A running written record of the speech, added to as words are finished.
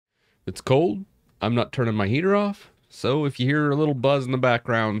It's cold. I'm not turning my heater off. So if you hear a little buzz in the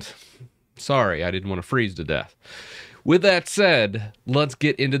background, sorry, I didn't want to freeze to death. With that said, let's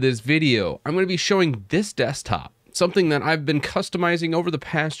get into this video. I'm going to be showing this desktop, something that I've been customizing over the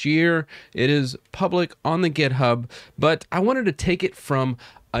past year. It is public on the GitHub, but I wanted to take it from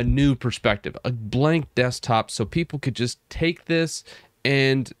a new perspective, a blank desktop, so people could just take this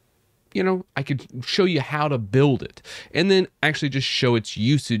and, you know, I could show you how to build it and then actually just show its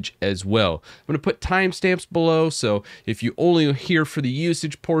usage as well. I'm going to put timestamps below, so if you only are here for the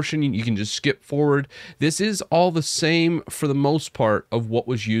usage portion, you can just skip forward. This is all the same for the most part of what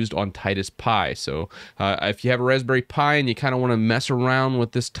was used on Titus Pi. So if you have a Raspberry Pi and you kind of want to mess around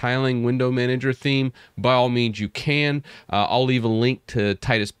with this tiling window manager theme, by all means you can. I'll leave a link to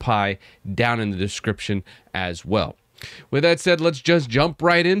Titus Pi down in the description as well. With that said, let's just jump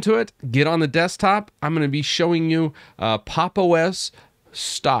right into it. Get on the desktop. I'm going to be showing you Pop! OS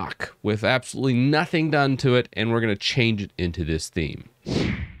stock with absolutely nothing done to it, and we're going to change it into this theme.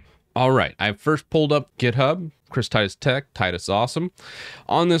 All right, I first pulled up GitHub, Chris Titus Tech, Titus Awesome.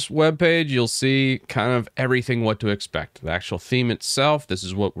 On this web page, you'll see kind of everything what to expect. The actual theme itself, this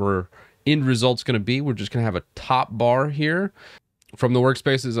is what our end result's going to be. We're just going to have a top bar here. From the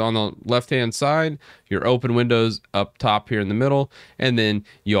workspaces on the left-hand side, your open windows up top here in the middle, and then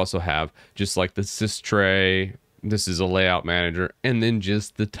you also have just like the sys tray. This is a layout manager, and then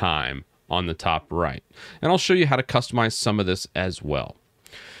just the time on the top right. And I'll show you how to customize some of this as well.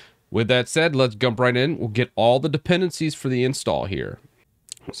 With that said, let's jump right in. We'll get all the dependencies for the install here.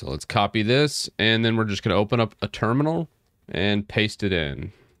 So let's copy this, and then we're just going to open up a terminal and paste it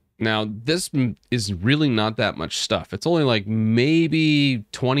in. Now, this is really not that much stuff. It's only like maybe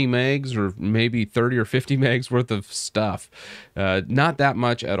 20 megs or maybe 30 or 50 megs worth of stuff. Not that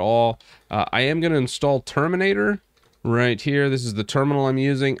much at all. I am going to install Terminator right here. This is the terminal I'm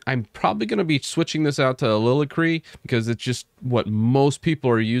using. I'm probably going to be switching this out to lxappearance because it's just what most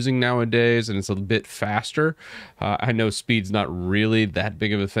people are using nowadays, and it's a bit faster. I know speed's not really that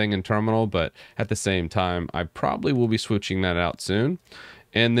big of a thing in terminal, but at the same time, I probably will be switching that out soon.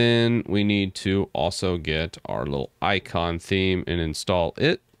 And then we need to also get our little icon theme and install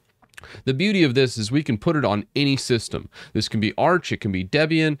it. The beauty of this is we can put it on any system. This can be Arch, it can be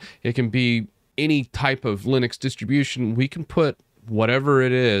Debian, it can be any type of Linux distribution. We can put whatever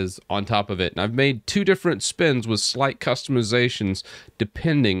it is on top of it. And I've made two different spins with slight customizations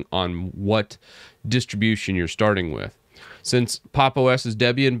depending on what distribution you're starting with. Since Pop! OS is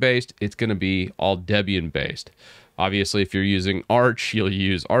Debian based, it's going to be all Debian based. Obviously, if you're using Arch, you'll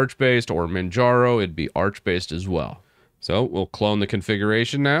use Arch-based, or Manjaro, it'd be Arch-based as well. So we'll clone the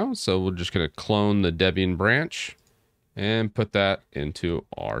configuration now. So we're just going to clone the Debian branch and put that into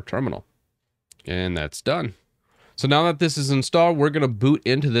our terminal. And that's done. So now that this is installed, we're going to boot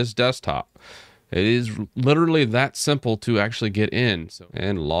into this desktop. It is literally that simple to actually get in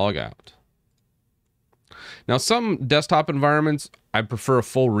and log out. Now, some desktop environments, I prefer a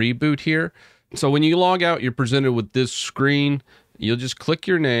full reboot here. So when you log out, you're presented with this screen. You'll just click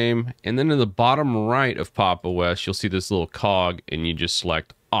your name, and then in the bottom right of Pop! OS, you'll see this little cog, and you just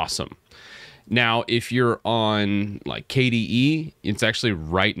select Awesome. Now, if you're on like KDE, it's actually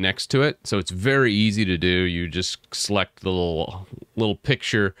right next to it, so it's very easy to do. You just select the little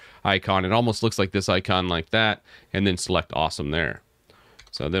picture icon. It almost looks like this icon like that, and then select Awesome there.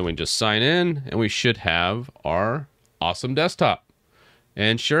 So then we just sign in, and we should have our awesome desktop.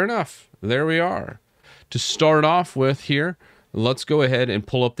 And sure enough, there we are. To start off with here, let's go ahead and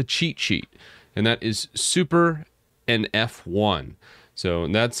pull up the cheat sheet. And that is Super and F1. So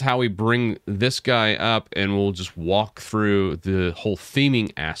that's how we bring this guy up, and we'll just walk through the whole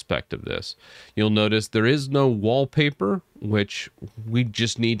theming aspect of this. You'll notice there is no wallpaper, which we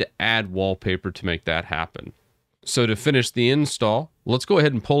just need to add wallpaper to make that happen. So to finish the install, let's go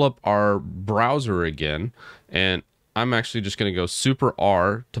ahead and pull up our browser again. And I'm actually just going to go Super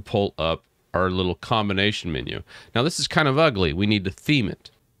R to pull up our little combination menu. Now this is kind of ugly. We need to theme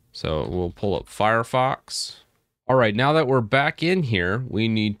it. So we'll pull up Firefox. All right, now that we're back in here, we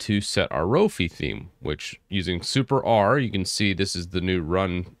need to set our Rofi theme, which using Super R, you can see this is the new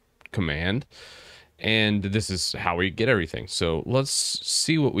run command. And this is how we get everything. So let's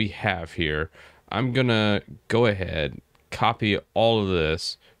see what we have here. I'm going to go ahead, copy all of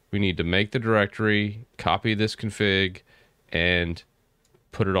this. We need to make the directory, copy this config, and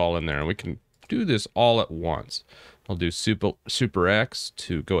put it all in there. And we can do this all at once. I'll do super X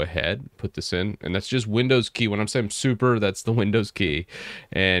to go ahead, put this in. And that's just Windows key. When I'm saying super, that's the Windows key.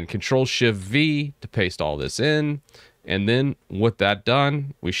 And Control Shift V to paste all this in. And then with that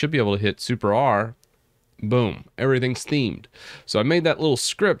done, we should be able to hit Super R, Boom, everything's themed. So I made that little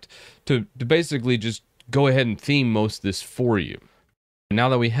script to basically just go ahead and theme most of this for you. Now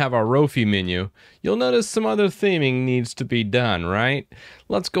that we have our Rofi menu, you'll notice some other theming needs to be done, right?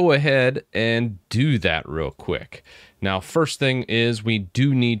 Let's go ahead and do that real quick. Now, first thing is we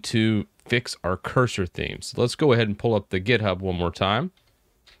do need to fix our cursor theme. So let's go ahead and pull up the GitHub one more time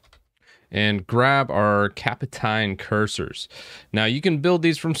and grab our Capitine cursors. Now you can build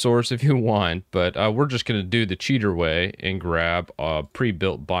these from source if you want, but we're just gonna do the cheater way and grab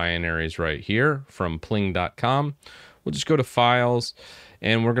pre-built binaries right here from pling.com. We'll just go to files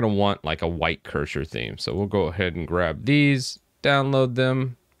and we're gonna want like a white cursor theme. So we'll go ahead and grab these, download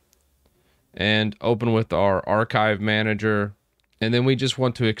them, and open with our archive manager. And then we just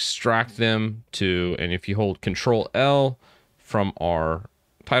want to extract them to, and if you hold Control L from our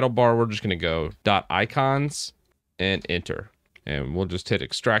title bar, we're just gonna go .icons and enter. And we'll just hit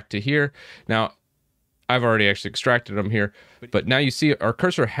extract to here. Now, I've already actually extracted them here, but now you see our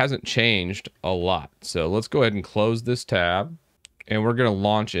cursor hasn't changed a lot. So let's go ahead and close this tab and we're gonna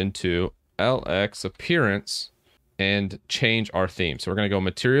launch into lxappearance and change our theme. So we're gonna go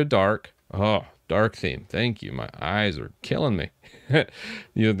material dark. Oh, dark theme, thank you. My eyes are killing me.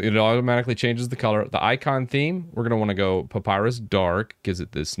 It automatically changes the color. The icon theme, we're gonna wanna go papyrus dark, gives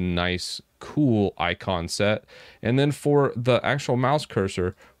it this nice, cool icon set. And then for the actual mouse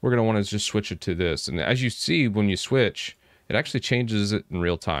cursor, we're gonna wanna just switch it to this. And as you see, when you switch, it actually changes it in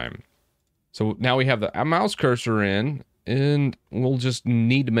real time. So now we have the mouse cursor in, and we'll just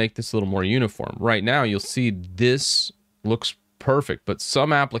need to make this a little more uniform. Right now, you'll see this looks perfect, but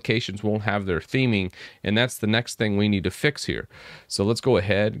some applications won't have their theming, and that's the next thing we need to fix here. So let's go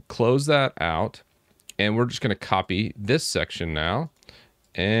ahead, close that out, and we're just going to copy this section now,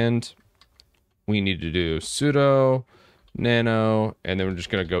 and we need to do sudo nano, and then we're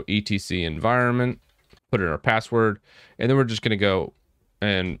just going to go etc environment, put in our password, and then we're just going to go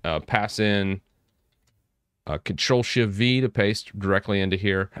and pass in Control Shift V to paste directly into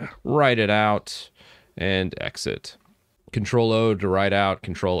here, write it out, and exit. Control O to write out,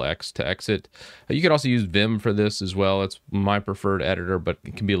 Control X to exit. You can also use Vim for this as well. It's my preferred editor, but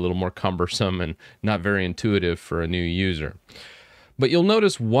it can be a little more cumbersome and not very intuitive for a new user. But you'll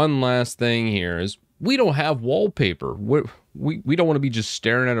notice one last thing here is we don't have wallpaper. We don't want to be just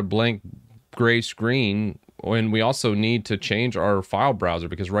staring at a blank gray screen, and we also need to change our file browser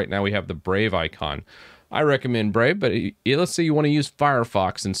because right now we have the Brave icon. I recommend Brave, but let's say you want to use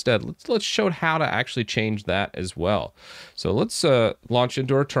Firefox instead. Let's show how to actually change that as well. So let's launch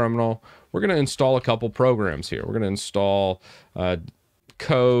into our terminal. We're going to install a couple programs here. We're going to install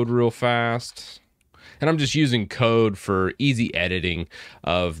code real fast. And I'm just using code for easy editing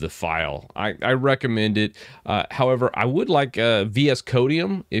of the file. I recommend it. However, I would like VS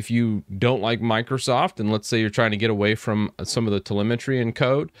Codium if you don't like Microsoft, and let's say you're trying to get away from some of the telemetry in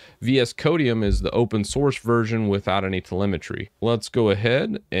code. VS Codium is the open source version without any telemetry. Let's go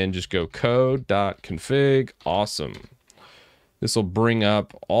ahead and just go code.config. Awesome. This will bring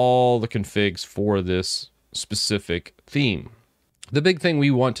up all the configs for this specific theme. The big thing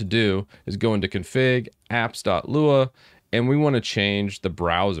we want to do is go into config apps.lua, and we want to change the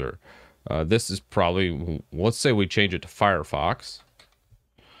browser. This is probably, let's say we change it to Firefox.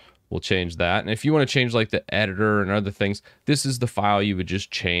 We'll change that. And if you want to change like the editor and other things, this is the file you would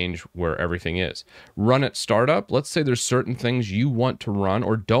just change where everything is. Run at startup. Let's say there's certain things you want to run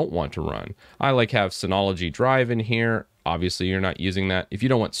or don't want to run. I like have Synology Drive in here. Obviously, you're not using that. If you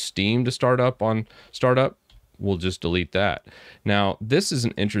don't want Steam to start up on startup, we'll just delete that. Now, this is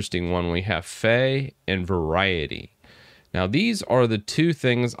an interesting one. We have Fey and Variety. Now, these are the two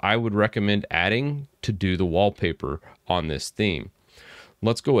things I would recommend adding to do the wallpaper on this theme.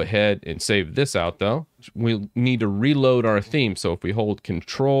 Let's go ahead and save this out, though. We need to reload our theme. So if we hold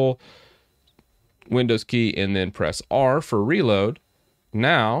Control, Windows key, and then press R for reload,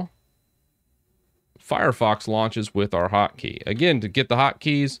 now Firefox launches with our hotkey. Again, to get the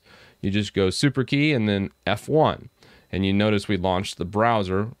hotkeys, you just go super key and then F1. And you notice we launched the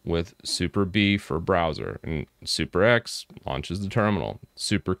browser with super B for browser, and super X launches the terminal.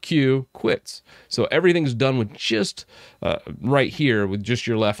 Super Q quits. So everything's done with just right here with just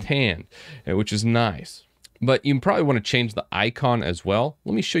your left hand, which is nice. But you probably want to change the icon as well.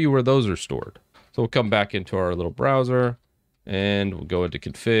 Let me show you where those are stored. So we'll come back into our little browser and we'll go into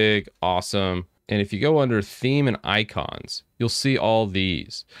config. Awesome. And if you go under theme and icons, you'll see all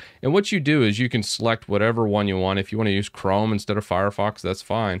these. And what you do is you can select whatever one you want. If you want to use Chrome instead of Firefox, that's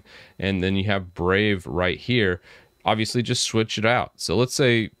fine. And then you have Brave right here. Obviously, just switch it out. So let's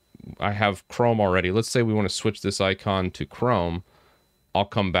say I have Chrome already. Let's say we want to switch this icon to Chrome. I'll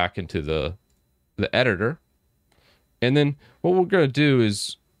come back into the the editor. And then what we're going to do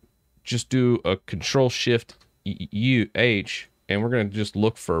is just do a Control-Shift-U-H, and we're going to just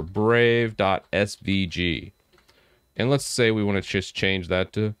look for brave.svg. And let's say we want to just change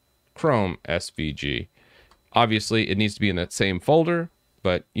that to Chrome SVG. Obviously, it needs to be in that same folder,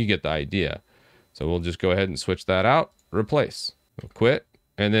 but you get the idea. So we'll just go ahead and switch that out, replace. We'll quit,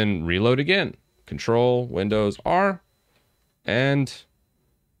 and then reload again. Control, Windows, R, and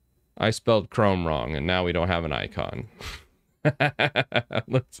I spelled Chrome wrong, and now we don't have an icon.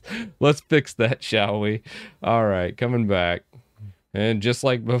 Let's fix that, shall we? All right, coming back. And just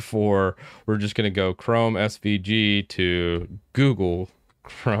like before, we're just going to go Chrome SVG to Google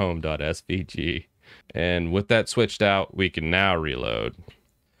Chrome.svg. And with that switched out, we can now reload.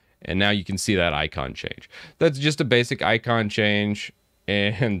 And now you can see that icon change. That's just a basic icon change.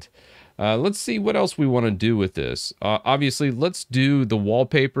 And let's see what else we want to do with this. Obviously, let's do the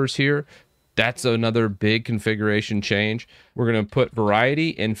wallpapers here. That's another big configuration change. We're going to put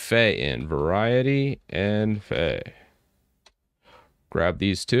variety and fey in. Variety and fey. Grab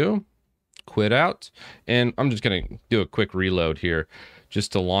these two, quit out, and I'm just going to do a quick reload here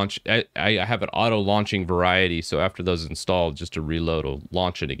just to launch. I have an auto launching variety, so after those installed, just to reload will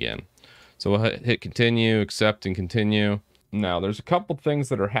launch it again. So we'll hit continue, accept, and continue. Now there's a couple things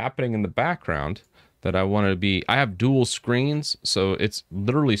that are happening in the background that I want to be. I have dual screens, so it's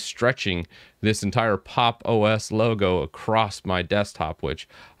literally stretching this entire Pop OS logo across my desktop, which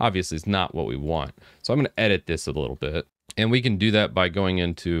obviously is not what we want. So I'm going to edit this a little bit. And we can do that by going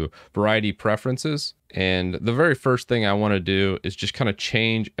into variety preferences. And the very first thing I want to do is just kind of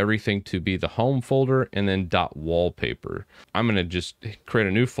change everything to be the home folder and then .wallpaper. I'm going to just create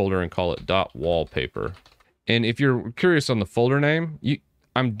a new folder and call it .wallpaper. And if you're curious on the folder name,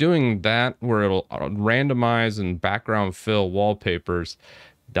 I'm doing that where it'll randomize and background fill wallpapers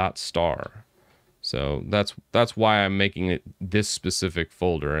 .star. So that's why I'm making it this specific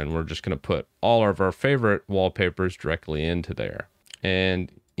folder, and we're just going to put all of our favorite wallpapers directly into there.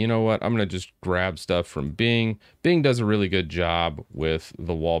 And you know what? I'm going to just grab stuff from Bing. Bing does a really good job with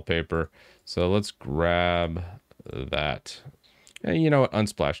the wallpaper. So let's grab that. And you know what?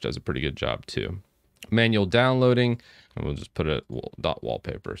 Unsplash does a pretty good job too. Manual downloading, and we'll just put it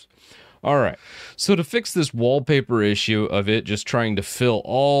 .wallpapers. All right, so to fix this wallpaper issue of it just trying to fill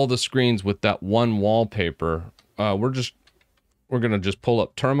all the screens with that one wallpaper, we're gonna just pull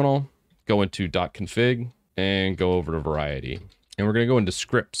up terminal, go into .config, and go over to variety. And we're gonna go into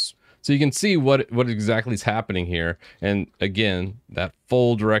scripts. So you can see what exactly is happening here. And again, that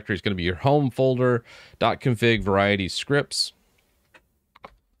full directory is gonna be your home folder, .config, variety, scripts.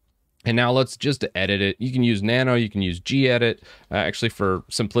 And now let's just edit it. You can use Nano, you can use gedit. Actually, for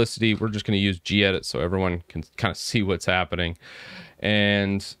simplicity, we're just going to use gedit so everyone can kind of see what's happening.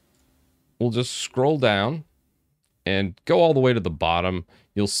 And we'll just scroll down and go all the way to the bottom.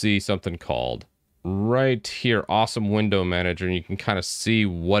 You'll see something called right here, Awesome Window Manager, and you can kind of see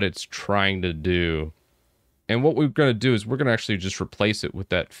what it's trying to do. And what we're going to do is we're going to actually just replace it with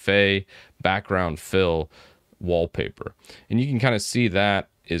that fey background fill wallpaper. And you can kind of see that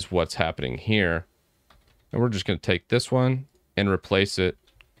is what's happening here. And we're just going to take this one and replace it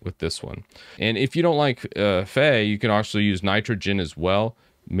with this one. And if you don't like fey, you can also use nitrogen as well.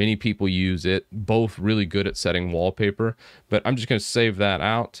 Many people use it, both really good at setting wallpaper, but I'm just going to save that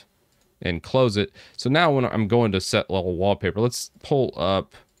out and close it. So now when I'm going to set level wallpaper, let's pull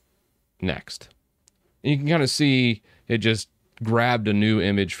up next. And you can kind of see it just grabbed a new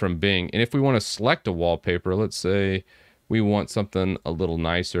image from Bing. And if we want to select a wallpaper, let's say we want something a little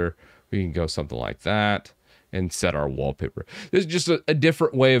nicer, we can go something like that and set our wallpaper. This is just a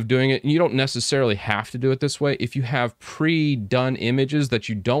different way of doing it. And you don't necessarily have to do it this way. If you have pre-done images that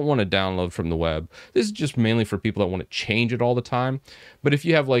you don't want to download from the web, this is just mainly for people that want to change it all the time. But if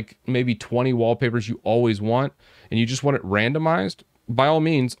you have like maybe 20 wallpapers you always want, and you just want it randomized, by all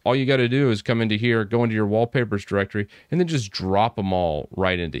means, all you got to do is come into here, go into your wallpapers directory, and then just drop them all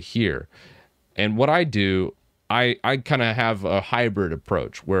right into here. And what I do, I kind of have a hybrid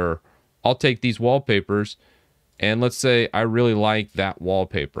approach where I'll take these wallpapers and let's say I really like that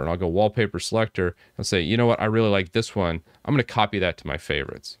wallpaper, and I'll go wallpaper selector and say, you know what, I really like this one. I'm going to copy that to my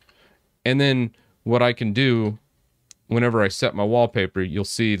favorites. And then what I can do whenever I set my wallpaper, you'll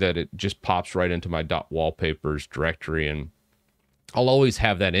see that it just pops right into my .wallpapers directory, and I'll always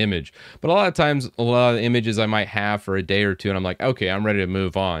have that image. But a lot of times, a lot of the images I might have for a day or two, and I'm like, okay, I'm ready to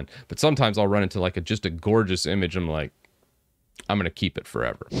move on. But sometimes I'll run into like just a gorgeous image. I'm like, I'm going to keep it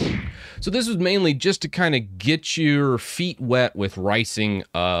forever. So this was mainly just to kind of get your feet wet with ricing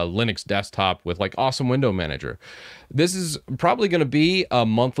Linux desktop with like Awesome Window Manager. This is probably going to be a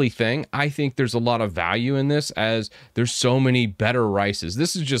monthly thing. I think there's a lot of value in this as there's so many better rices.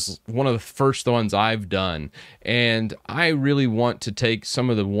 This is just one of the first ones I've done. And I really want to take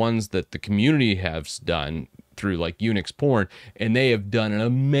some of the ones that the community has done through like Unix porn, and they have done an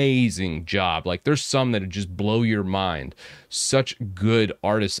amazing job. Like there's some that just blow your mind. Such good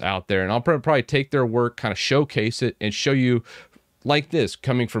artists out there, and I'll probably take their work, kind of showcase it, and show you like this,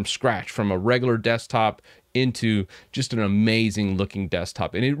 coming from scratch, from a regular desktop into just an amazing looking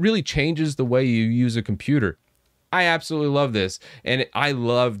desktop. And it really changes the way you use a computer. I absolutely love this, and I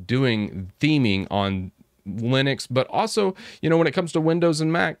love doing theming on Linux, but also, you know, when it comes to Windows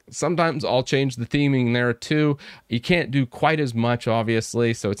and Mac, sometimes I'll change the theming there too. You can't do quite as much,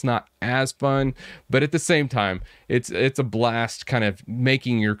 obviously, so it's not as fun, but at the same time, it's a blast kind of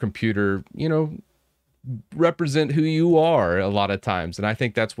making your computer, you know, represent who you are a lot of times, and I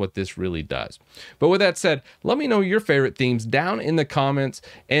think that's what this really does. But with that said, let me know your favorite themes down in the comments,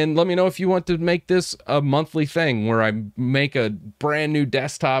 and let me know if you want to make this a monthly thing where I make a brand new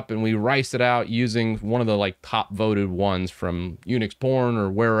desktop and we rice it out using one of the like top voted ones from Unix porn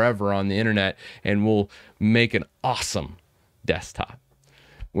or wherever on the internet, and we'll make an awesome desktop.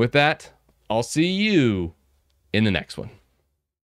 With that, I'll see you in the next one.